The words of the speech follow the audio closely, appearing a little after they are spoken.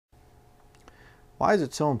Why is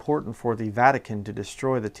it so important for the Vatican to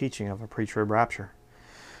destroy the teaching of a pre-trib rapture?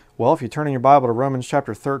 Well, if you turn in your Bible to Romans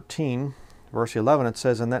chapter 13, verse 11, it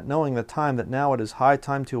says, "And that knowing the time, that now it is high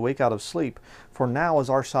time to awake out of sleep, for now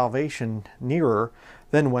is our salvation nearer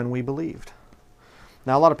than when we believed."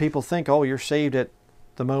 Now, a lot of people think, oh, you're saved at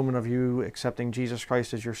the moment of you accepting Jesus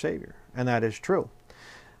Christ as your Savior. And that is true.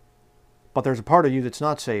 But there's a part of you that's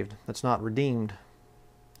not saved, that's not redeemed.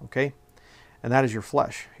 Okay? And that is your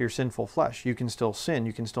flesh, your sinful flesh. You can still sin.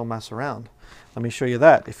 You can still mess around. Let me show you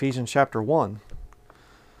that. Ephesians chapter 1.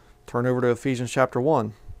 Turn over to Ephesians chapter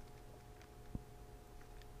 1.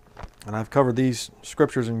 And I've covered these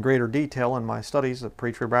scriptures in greater detail in my studies, the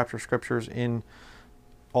pre-trib rapture scriptures in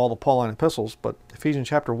all the Pauline epistles. But Ephesians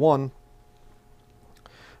chapter 1,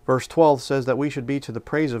 verse 12 says that we should be to the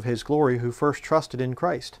praise of His glory, who first trusted in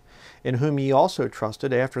Christ, in whom ye also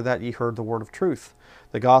trusted, after that ye heard the word of truth,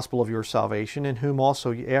 the gospel of your salvation, in whom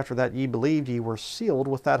also after that ye believed, ye were sealed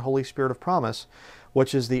with that Holy Spirit of promise,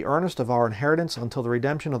 which is the earnest of our inheritance until the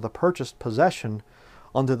redemption of the purchased possession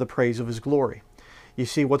unto the praise of His glory. You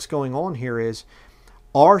see, what's going on here is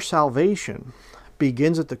our salvation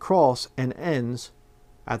begins at the cross and ends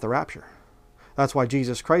at the rapture. That's why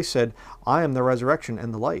Jesus Christ said, "I am the resurrection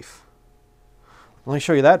and the life." Let me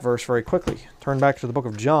show you that verse very quickly. Turn back to the book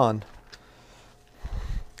of John.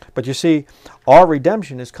 But you see, our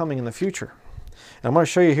redemption is coming in the future. And I'm going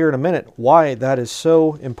to show you here in a minute why that is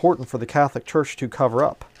so important for the Catholic Church to cover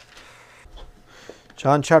up.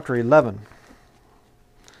 John chapter 11.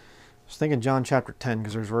 I was thinking John chapter 10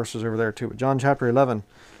 because there's verses over there too. But John chapter 11,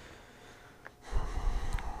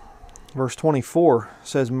 verse 24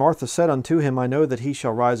 says, "Martha said unto him, I know that he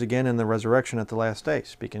shall rise again in the resurrection at the last day."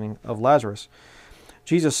 Speaking of Lazarus.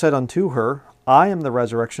 Jesus said unto her, "I am the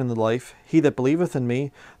resurrection and the life. He that believeth in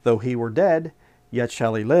me, though he were dead, yet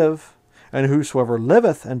shall he live. And whosoever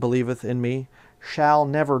liveth and believeth in me shall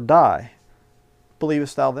never die."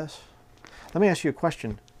 Believest thou this? Let me ask you a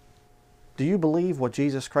question. Do you believe what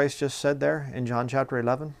Jesus Christ just said there in John chapter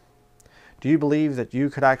 11? Do you believe that you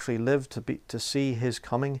could actually live to see His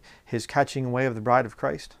coming, His catching away of the bride of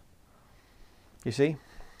Christ? You see?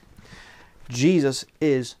 Jesus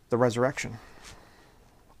is the resurrection.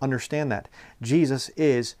 Understand that. Jesus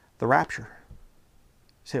is the rapture.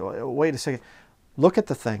 Say, wait a second. Look at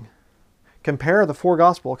the thing. Compare the four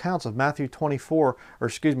gospel accounts of Matthew 24, or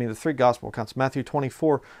excuse me, the three gospel accounts, Matthew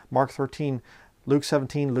 24, Mark 13, Luke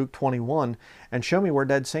 17, Luke 21, and show me where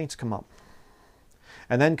dead saints come up.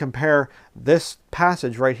 And then compare this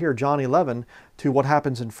passage right here, John 11, to what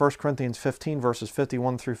happens in 1 Corinthians 15, verses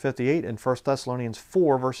 51 through 58, and 1 Thessalonians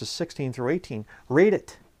 4, verses 16 through 18. Read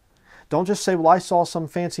it. Don't just say, well, I saw some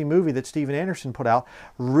fancy movie that Steven Anderson put out.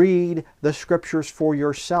 Read the scriptures for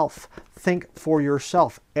yourself. Think for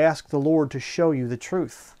yourself. Ask the Lord to show you the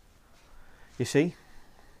truth. You see?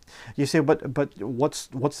 You say, but what's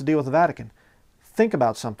the deal with the Vatican? Think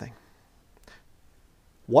about something.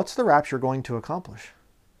 What's the rapture going to accomplish?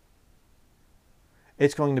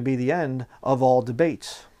 It's going to be the end of all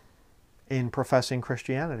debates in professing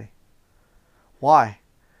Christianity. Why?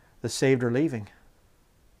 The saved are leaving.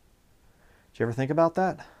 Did you ever think about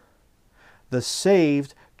that? The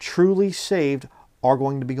saved, truly saved, are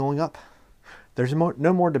going to be going up. There's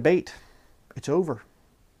no more debate. It's over.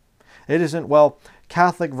 It isn't, well,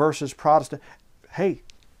 Catholic versus Protestant. Hey,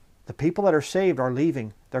 the people that are saved are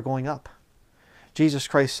leaving. They're going up. Jesus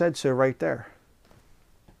Christ said so right there.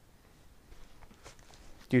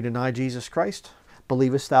 Do you deny Jesus Christ?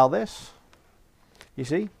 Believest thou this? You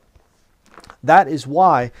see? That is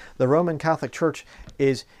why the Roman Catholic Church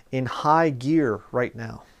is in high gear right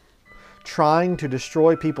now, trying to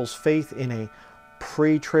destroy people's faith in a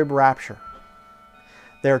pre-trib rapture.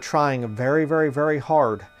 They're trying very, very, very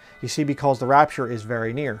hard. You see, because the rapture is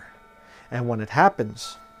very near. And when it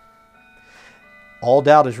happens, all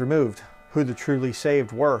doubt is removed who the truly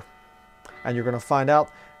saved were. And you're going to find out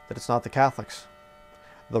that it's not the Catholics.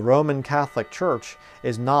 The Roman Catholic Church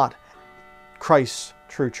is not Christ's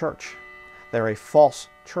true church. They're a false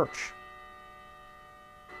church.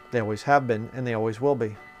 They always have been, and they always will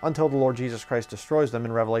be, until the Lord Jesus Christ destroys them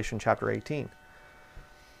in Revelation chapter 18.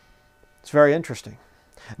 It's very interesting.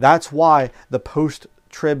 That's why the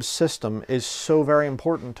post-trib system is so very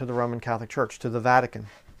important to the Roman Catholic Church, to the Vatican,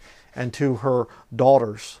 and to her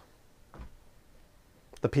daughters,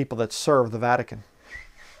 the people that serve the Vatican.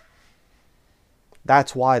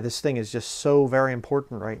 That's why this thing is just so very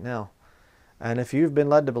important right now. And if you've been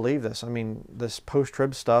led to believe this, I mean, this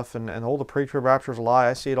post-trib stuff and all the pre-trib rapture is a lie.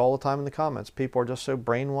 I see it all the time in the comments. People are just so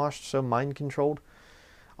brainwashed, so mind-controlled.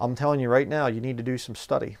 I'm telling you right now, you need to do some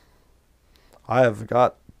study. I have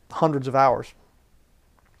got hundreds of hours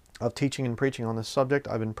of teaching and preaching on this subject.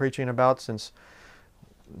 I've been preaching about since,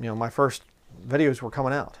 my first videos were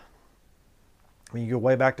coming out. I mean, you go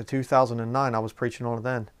way back to 2009, I was preaching on it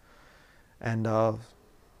then. And,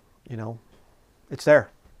 it's there.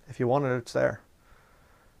 If you want it, it's there.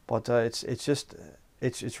 But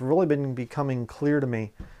it's really been becoming clear to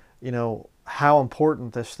me, how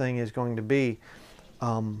important this thing is going to be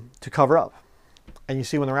to cover up. And you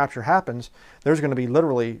see, when the rapture happens, there's going to be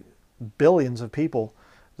literally billions of people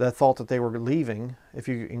that thought that they were leaving. If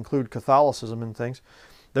you include Catholicism and things,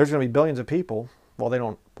 there's going to be billions of people. Well, they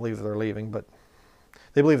don't believe that they're leaving, but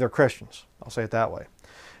they believe they're Christians. I'll say it that way.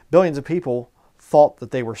 Billions of people thought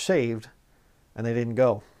that they were saved, and they didn't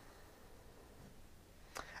go.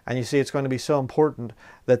 And you see, it's going to be so important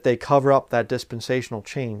that they cover up that dispensational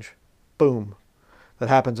change, boom, that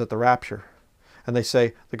happens at the rapture. And they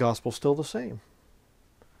say, the gospel's still the same.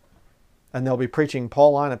 And they'll be preaching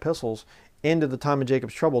Pauline epistles into the time of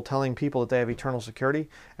Jacob's trouble, telling people that they have eternal security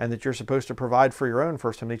and that you're supposed to provide for your own,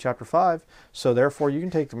 1 Timothy chapter 5. So therefore, you can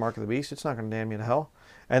take the mark of the beast. It's not going to damn you to hell.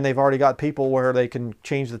 And they've already got people where they can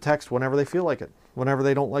change the text whenever they feel like it. Whenever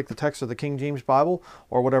they don't like the text of the King James Bible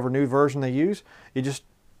or whatever new version they use, you just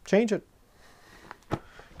change it.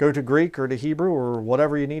 Go to Greek or to Hebrew or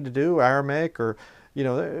whatever you need to do, Aramaic or,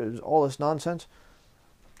 all this nonsense.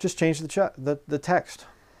 Just change the text.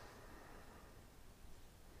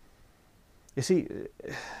 You see,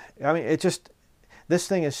 I mean, this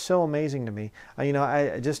thing is so amazing to me.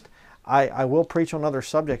 I will preach on other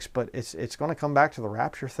subjects, but it's going to come back to the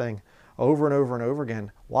rapture thing over and over and over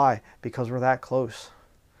again. Why? Because we're that close.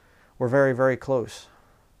 We're very, very close.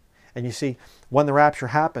 And you see, when the rapture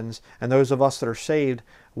happens, and those of us that are saved,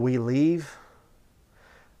 we leave,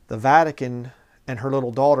 the Vatican and her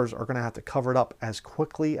little daughters are going to have to cover it up as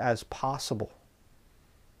quickly as possible.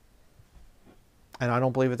 And I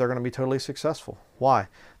don't believe that they're going to be totally successful. Why?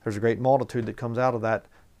 There's a great multitude that comes out of that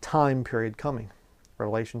time period coming.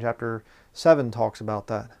 Revelation chapter 7 talks about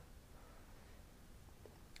that.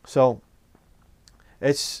 So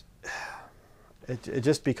it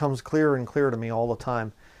just becomes clearer and clearer to me all the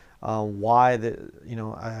time why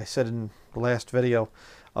I said in the last video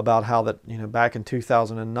about how that back in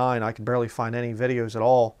 2009 I could barely find any videos at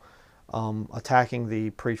all attacking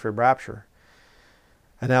the pre-trib rapture.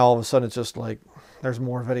 And now all of a sudden it's just like there's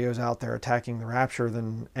more videos out there attacking the rapture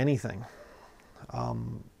than anything.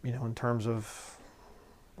 In terms of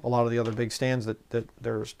a lot of the other big stands that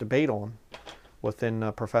there's debate on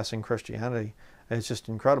within professing Christianity. It's just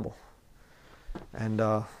incredible. And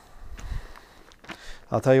I'll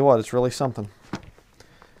tell you what, it's really something.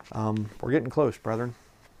 We're getting close, brethren.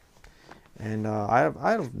 And I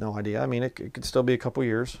have no idea. I mean, it could still be a couple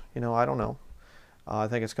years. I don't know. I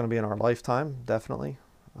think it's going to be in our lifetime, definitely.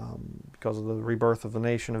 Because of the rebirth of the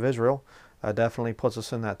nation of Israel. That definitely puts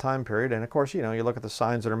us in that time period. And of course, you look at the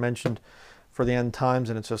signs that are mentioned for the end times,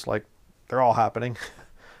 and it's just like they're all happening.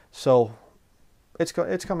 So it's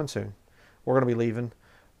coming soon. We're going to be leaving.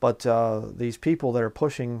 But these people that are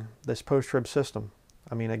pushing this post-trib system,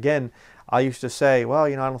 I mean, again, I used to say, well,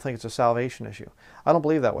 I don't think it's a salvation issue. I don't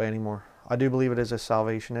believe that way anymore. I do believe it is a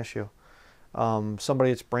salvation issue. Somebody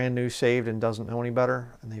that's brand new saved and doesn't know any better,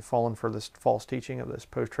 and they've fallen for this false teaching of this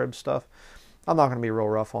post-trib stuff, I'm not going to be real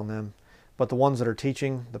rough on them. But the ones that are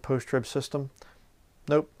teaching the post-trib system,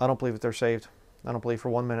 nope, I don't believe that they're saved. I don't believe for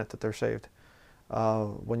 1 minute that they're saved.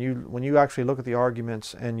 When you actually look at the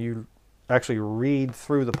arguments and you actually read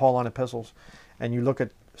through the Pauline epistles and you look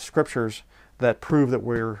at scriptures that prove that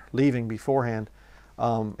we're leaving beforehand,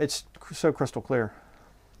 it's so crystal clear.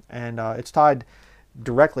 And it's tied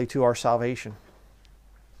directly to our salvation.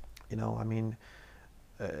 I mean,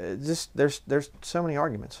 there's so many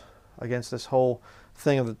arguments against this whole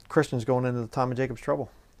thing of the Christians going into the time of Jacob's trouble.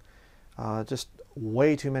 Just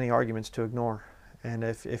way too many arguments to ignore. And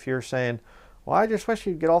if you're saying, well, I just wish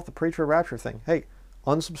you'd get off the pre-trib rapture thing, hey,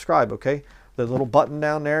 unsubscribe, okay? The little button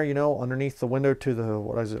down there, underneath the window to the,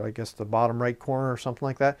 what is it, I guess the bottom right corner or something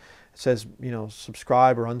like that, it says,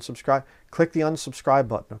 subscribe or unsubscribe. Click the unsubscribe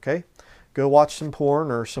button, okay? Go watch some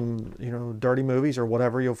porn or some, dirty movies or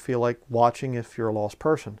whatever you'll feel like watching if you're a lost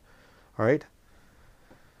person. All right?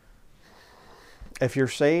 If you're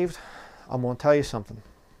saved, I'm going to tell you something.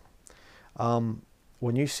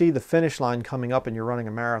 When you see the finish line coming up and you're running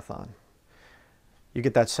a marathon, you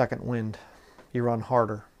get that second wind. You run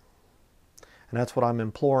harder. And that's what I'm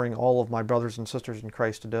imploring all of my brothers and sisters in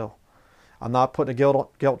Christ to do. I'm not putting a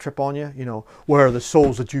guilt trip on you. Where are the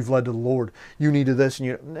souls that you've led to the Lord? You needed this and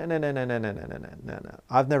you... No.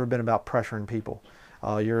 I've never been about pressuring people.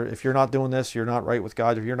 If you're not doing this, you're not right with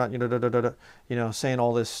God. If you're not, saying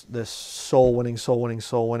all this soul winning,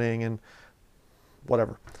 and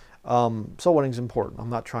whatever. Soul winning is important. I'm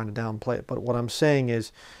not trying to downplay it, but what I'm saying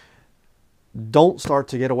is, don't start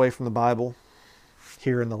to get away from the Bible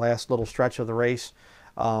here in the last little stretch of the race.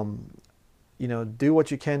 You know, do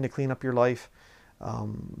what you can to clean up your life.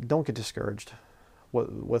 Don't get discouraged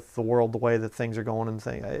with the world, the way that things are going, and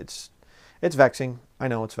it's vexing. I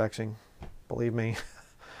know it's vexing, believe me,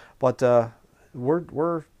 but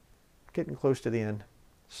we're getting close to the end.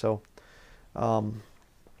 So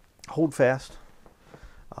hold fast.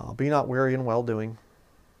 Be not weary in well doing.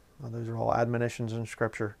 Those are all admonitions in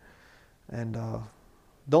Scripture, and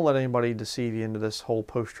don't let anybody deceive you into this whole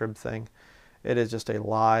post-trib thing. It is just a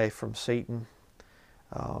lie from Satan.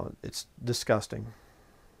 It's disgusting.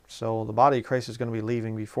 So the body of Christ is going to be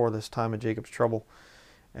leaving before this time of Jacob's trouble.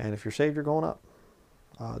 And if you're saved, you're going up.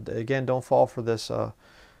 Again, don't fall for this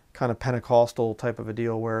kind of Pentecostal type of a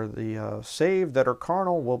deal where the saved that are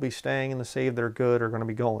carnal will be staying and the saved that are good are going to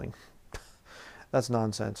be going. That's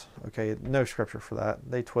nonsense. Okay, no scripture for that.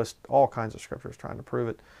 They twist all kinds of scriptures trying to prove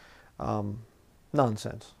it.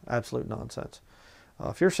 Nonsense. Absolute nonsense.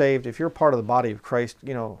 If you're saved, if you're part of the body of Christ,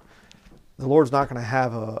 you know, the Lord's not going to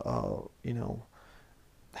have you know,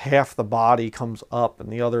 half the body comes up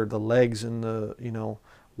and the legs and the, you know,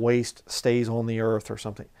 waist stays on the earth or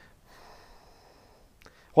something.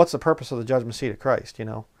 What's the purpose of the judgment seat of Christ, you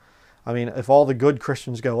know? I mean, if all the good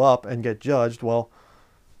Christians go up and get judged, well,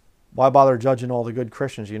 why bother judging all the good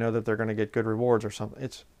Christians? You know that they're going to get good rewards or something.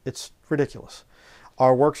 It's ridiculous.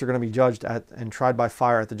 Our works are going to be judged and tried by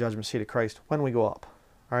fire at the judgment seat of Christ when we go up.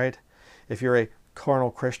 All right? If you're a carnal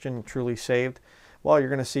Christian, truly saved, well, you're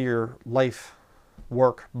going to see your life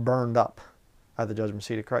work burned up at the judgment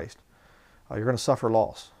seat of Christ. You're going to suffer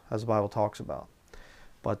loss, as the Bible talks about.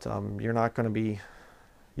 But you're not going to be,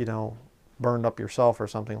 you know, burned up yourself or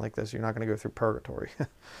something like this. You're not going to go through purgatory.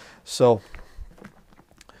 So,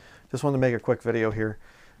 just wanted to make a quick video here.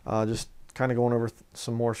 Just kind of going over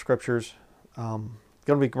some more scriptures. Going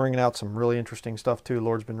to be bringing out some really interesting stuff too.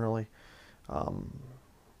 Lord's been really kind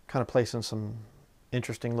of placing some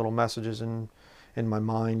interesting little messages in my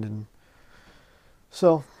mind, and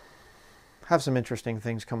so have some interesting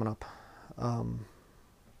things coming up. I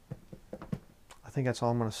think that's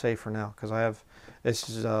all I'm going to say for now, because this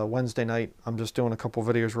is Wednesday night. I'm just doing a couple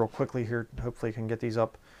videos real quickly here. Hopefully I can get these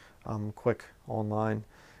up quick online,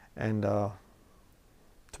 and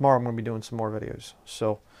tomorrow I'm going to be doing some more videos.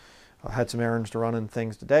 So I had some errands to run and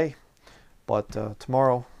things today, but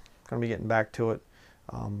tomorrow I'm going to be getting back to it.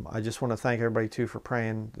 I just want to thank everybody too for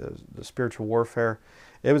praying. The spiritual warfare,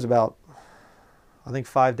 it was about, I think,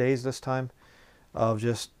 5 days this time of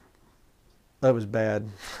just, it was bad.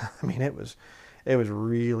 I mean, it was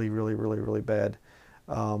really, really, really, really bad.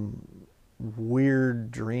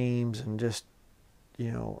 Weird dreams and just,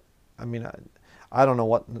 you know, I mean, I don't know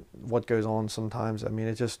what goes on sometimes. I mean,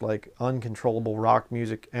 it's just like uncontrollable rock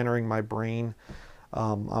music entering my brain.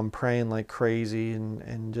 I'm praying like crazy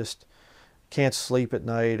and just can't sleep at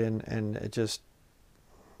night, and it just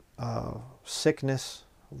sickness,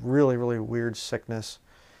 really, really weird sickness.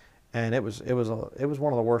 And it was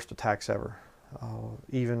one of the worst attacks ever.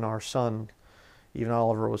 Even our son, even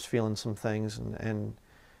Oliver, was feeling some things and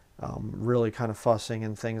really kind of fussing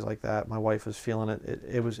and things like that. My wife was feeling it.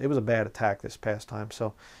 It was a bad attack this past time.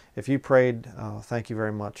 So if you prayed, thank you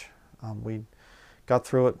very much. We got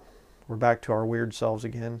through it. We're back to our weird selves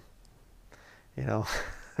again. You know,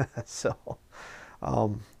 so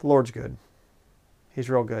the Lord's good. He's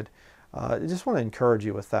real good. I just want to encourage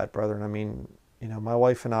you with that, brethren. I mean, you know, my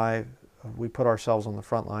wife and I, we put ourselves on the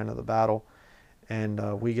front line of the battle,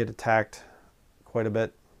 and we get attacked quite a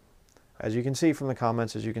bit. As you can see from the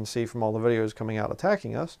comments, as you can see from all the videos coming out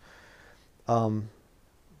attacking us.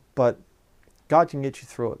 But God can get you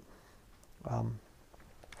through it.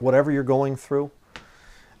 Whatever you're going through,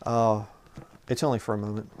 it's only for a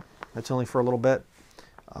moment. It's only for a little bit.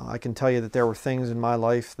 I can tell you that there were things in my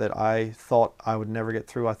life that I thought I would never get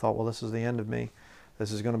through. I thought, well, this is the end of me.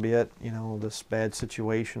 This is going to be it. You know, this bad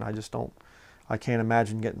situation. I can't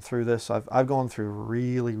imagine getting through this. I've gone through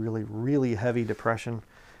really, really, really heavy depression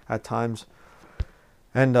at times.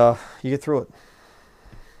 And you get through it.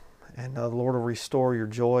 And the Lord will restore your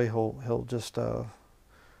joy. He'll just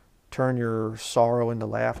turn your sorrow into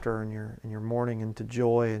laughter and your mourning into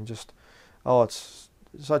joy. And just, oh, it's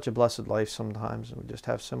such a blessed life sometimes. And we just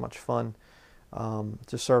have so much fun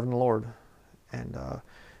just serving the Lord. And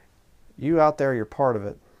you out there, you're part of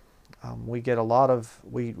it. We get a lot of,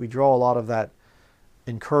 we draw a lot of that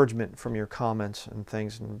encouragement from your comments and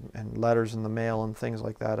things, and letters in the mail and things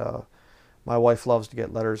like that. My wife loves to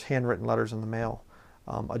get letters, handwritten letters in the mail,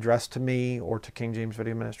 addressed to me or to King James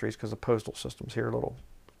Video Ministries, because the postal system's here a little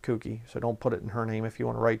kooky, so don't put it in her name if you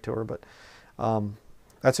want to write to her. But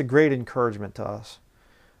that's a great encouragement to us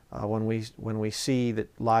when we see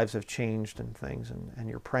that lives have changed and things, and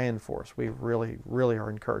you're praying for us. We really, really are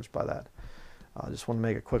encouraged by that. I just want to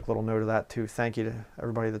make a quick little note of that too. Thank you to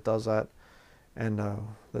everybody that does that and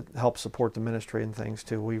that helps support the ministry and things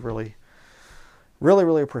too. We really, really,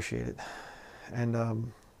 really appreciate it.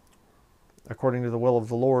 And according to the will of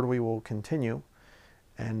the Lord, we will continue.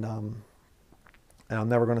 And I'm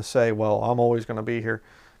never going to say, well, I'm always going to be here.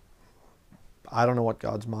 I don't know what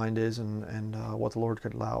God's mind is and what the Lord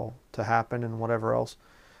could allow to happen and whatever else.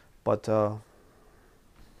 But as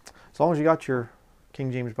long as you got your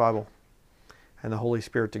King James Bible and the Holy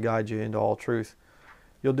Spirit to guide you into all truth,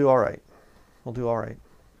 you'll do all right. We'll do all right.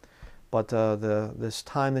 But this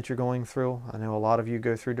time that you're going through, I know a lot of you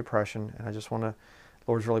go through depression, and I just want to, the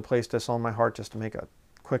Lord's really placed this on my heart just to make a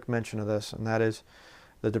quick mention of this, and that is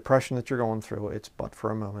the depression that you're going through, it's but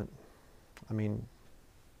for a moment. I mean,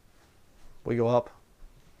 we go up.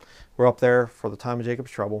 We're up there for the time of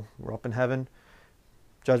Jacob's trouble. We're up in heaven,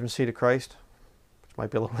 judgment seat of Christ, which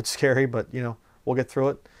might be a little bit scary, but, you know, we'll get through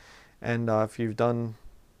it. And if you've done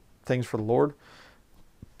things for the Lord,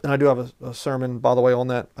 and I do have a sermon, by the way, on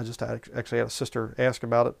that. I just actually had a sister ask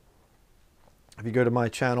about it. If you go to my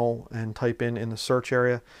channel and type in the search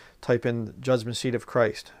area, type in Judgment Seat of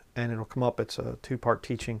Christ, and it'll come up. It's a 2-part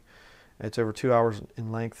teaching. It's over 2 hours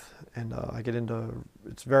in length, and I get into,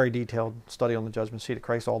 it's very detailed study on the Judgment Seat of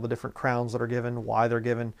Christ, all the different crowns that are given, why they're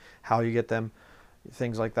given, how you get them,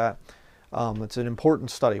 things like that. It's an important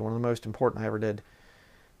study, one of the most important I ever did.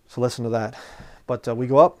 So listen to that. But we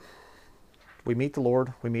go up, we meet the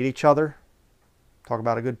Lord, we meet each other, talk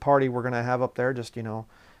about a good party we're going to have up there, just, you know,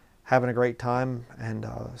 having a great time and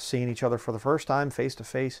seeing each other for the first time, face to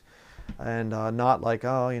face, and not like,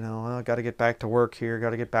 oh, you know, I got to get back to work here,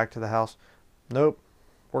 got to get back to the house. Nope,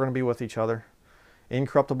 we're going to be with each other,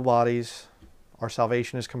 incorruptible bodies, our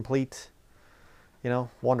salvation is complete, you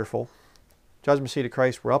know, wonderful. Judgment Seat of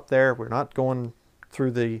Christ, we're up there, we're not going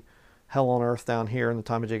through the hell on earth down here in the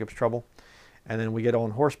time of Jacob's trouble. And then we get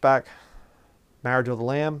on horseback, marriage of the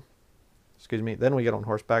Lamb, excuse me, then we get on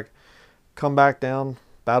horseback, come back down,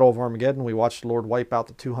 Battle of Armageddon. We watch the Lord wipe out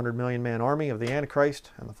the 200 million man army of the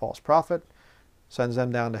Antichrist and the false prophet, sends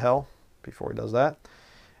them down to hell before he does that.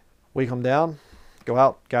 We come down, go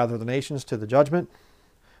out, gather the nations to the judgment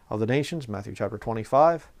of the nations, Matthew chapter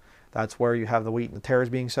 25. That's where you have the wheat and the tares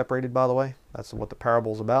being separated, by the way. That's what the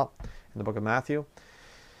parable is about in the book of Matthew.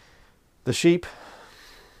 The sheep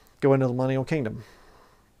go into the millennial kingdom.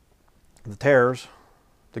 The tares,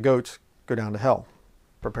 the goats, go down to hell,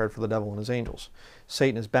 prepared for the devil and his angels.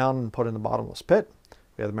 Satan is bound and put in the bottomless pit.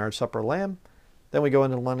 We have the marriage supper of the Lamb. Then we go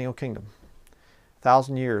into the millennial kingdom.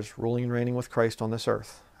 1,000 years ruling and reigning with Christ on this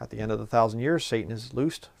earth. At the end of the 1,000 years, Satan is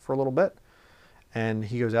loosed for a little bit, and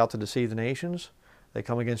he goes out to deceive the nations. They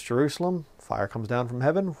come against Jerusalem. Fire comes down from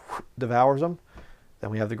heaven, devours them.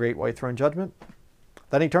 Then we have the great white throne judgment.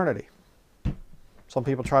 Then eternity. Some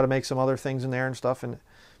people try to make some other things in there and stuff, and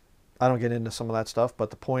I don't get into some of that stuff, but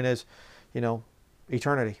the point is, you know,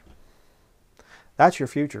 eternity. That's your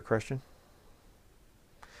future, Christian.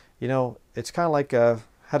 You know, it's kind of like I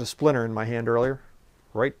had a splinter in my hand earlier,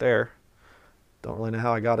 right there. Don't really know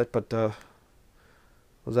how I got it, but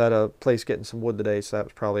was at a place getting some wood today, so that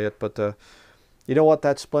was probably it. But you know what?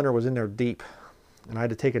 That splinter was in there deep, and I had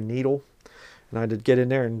to take a needle, and I had to get in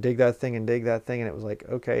there and dig that thing, and it was like,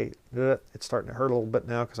 okay, it's starting to hurt a little bit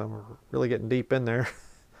now because I'm really getting deep in there.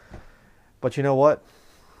 But you know what?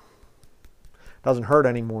 It doesn't hurt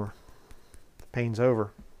anymore. The pain's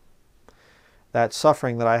over. That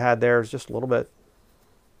suffering that I had there is just a little bit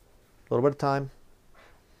of time.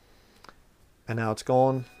 And now it's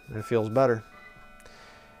gone, and it feels better.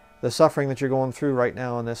 The suffering that you're going through right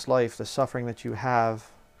now in this life, the suffering that you have,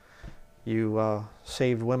 you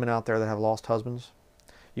saved women out there that have lost husbands,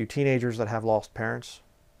 you teenagers that have lost parents,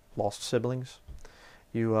 lost siblings,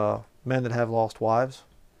 you men that have lost wives,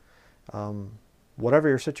 whatever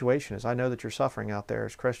your situation is, I know that you're suffering out there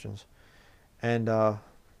as Christians, and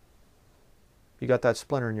you got that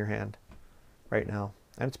splinter in your hand right now,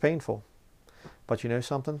 and it's painful. But you know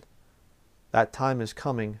something? That time is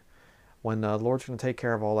coming when the Lord's going to take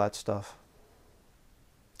care of all that stuff.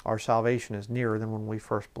 Our salvation is nearer than when we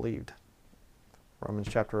first believed. Romans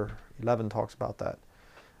chapter 11 talks about that.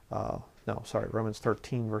 Romans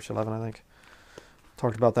 13 verse 11, I think.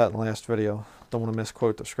 Talked about that in the last video. Don't want to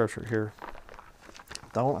misquote the scripture here.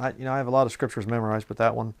 I have a lot of scriptures memorized, but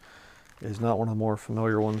that one is not one of the more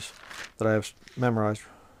familiar ones that I have memorized.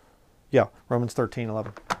 Yeah, Romans 13,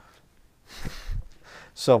 11.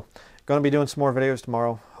 So, going to be doing some more videos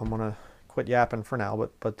tomorrow. I'm going to quit yapping for now,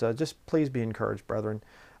 but just please be encouraged, brethren.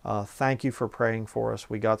 Thank you for praying for us.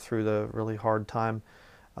 We got through the really hard time.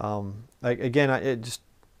 Again,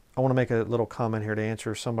 I want to make a little comment here to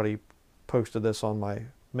answer. Somebody posted this on my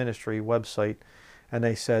ministry website, and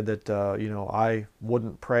they said that I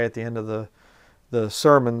wouldn't pray at the end of the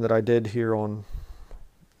sermon that I did here on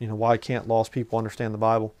why can't lost people understand the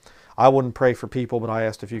Bible. I wouldn't pray for people, but I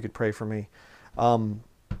asked if you could pray for me.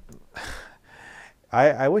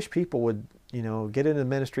 I wish people would get into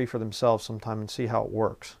ministry for themselves sometime and see how it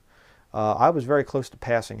works. I was very close to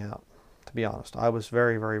passing out, to be honest. I was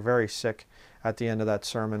very, very, very sick at the end of that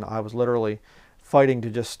sermon. I was literally fighting to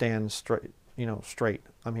just stand straight, straight.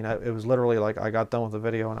 I mean, it was literally like I got done with the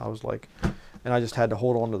video and I was like, and I just had to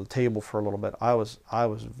hold on to the table for a little bit. I was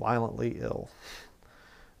violently ill.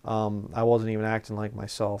 I wasn't even acting like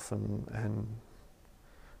myself, and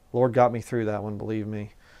Lord got me through that one, believe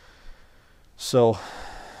me. So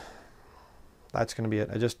that's going to be it.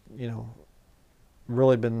 I just,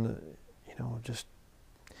 really been, just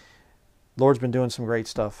Lord's been doing some great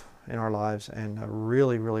stuff in our lives, and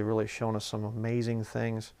really, really, really shown us some amazing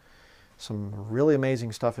things. Some really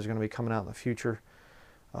amazing stuff is going to be coming out in the future.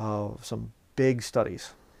 Some big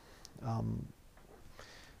studies. I'm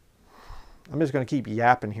just going to keep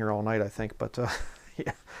yapping here all night, I think. But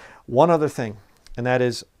yeah. One other thing, and that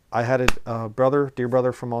is I had a dear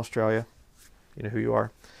brother from Australia. You know who you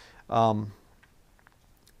are.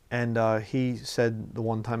 And he said the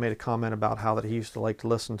one time, made a comment about how that he used to like to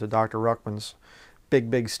listen to Dr. Ruckman's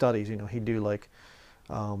big studies. He'd do like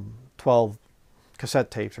 12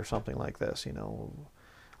 cassette tapes or something like this.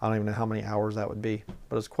 I don't even know how many hours that would be,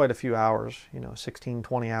 but it's quite a few hours, 16,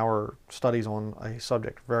 20-hour studies on a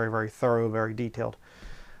subject. Very, very thorough, very detailed.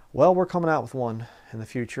 Well, we're coming out with one in the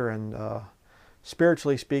future, and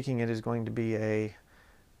spiritually speaking, it is going to be a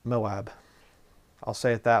Moab. I'll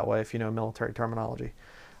say it that way if you know military terminology.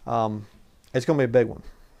 It's going to be a big one.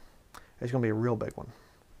 It's going to be a real big one.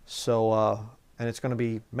 So, and it's going to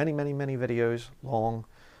be many, many, many videos long.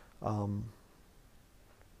 It's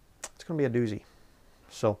going to be a doozy.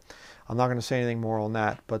 So I'm not going to say anything more on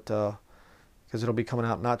that, but because it'll be coming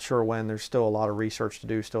out not sure when. There's still a lot of research to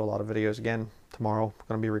do, still a lot of videos. Again, tomorrow I'm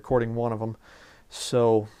going to be recording one of them.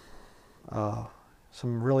 So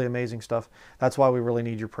some really amazing stuff. That's why we really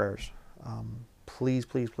need your prayers. Please,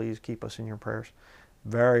 please, please keep us in your prayers.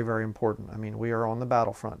 Very, very important. I mean, we are on the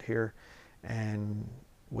battlefront here, and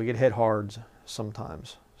we get hit hard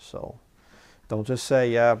sometimes. So don't just say,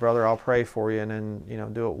 yeah, brother, I'll pray for you, and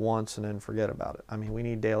then, do it once and then forget about it. I mean, we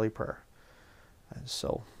need daily prayer. And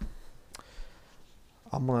so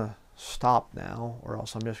I'm going to stop now, or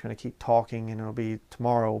else I'm just going to keep talking, and it'll be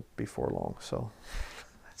tomorrow before long. So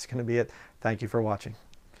that's going to be it. Thank you for watching.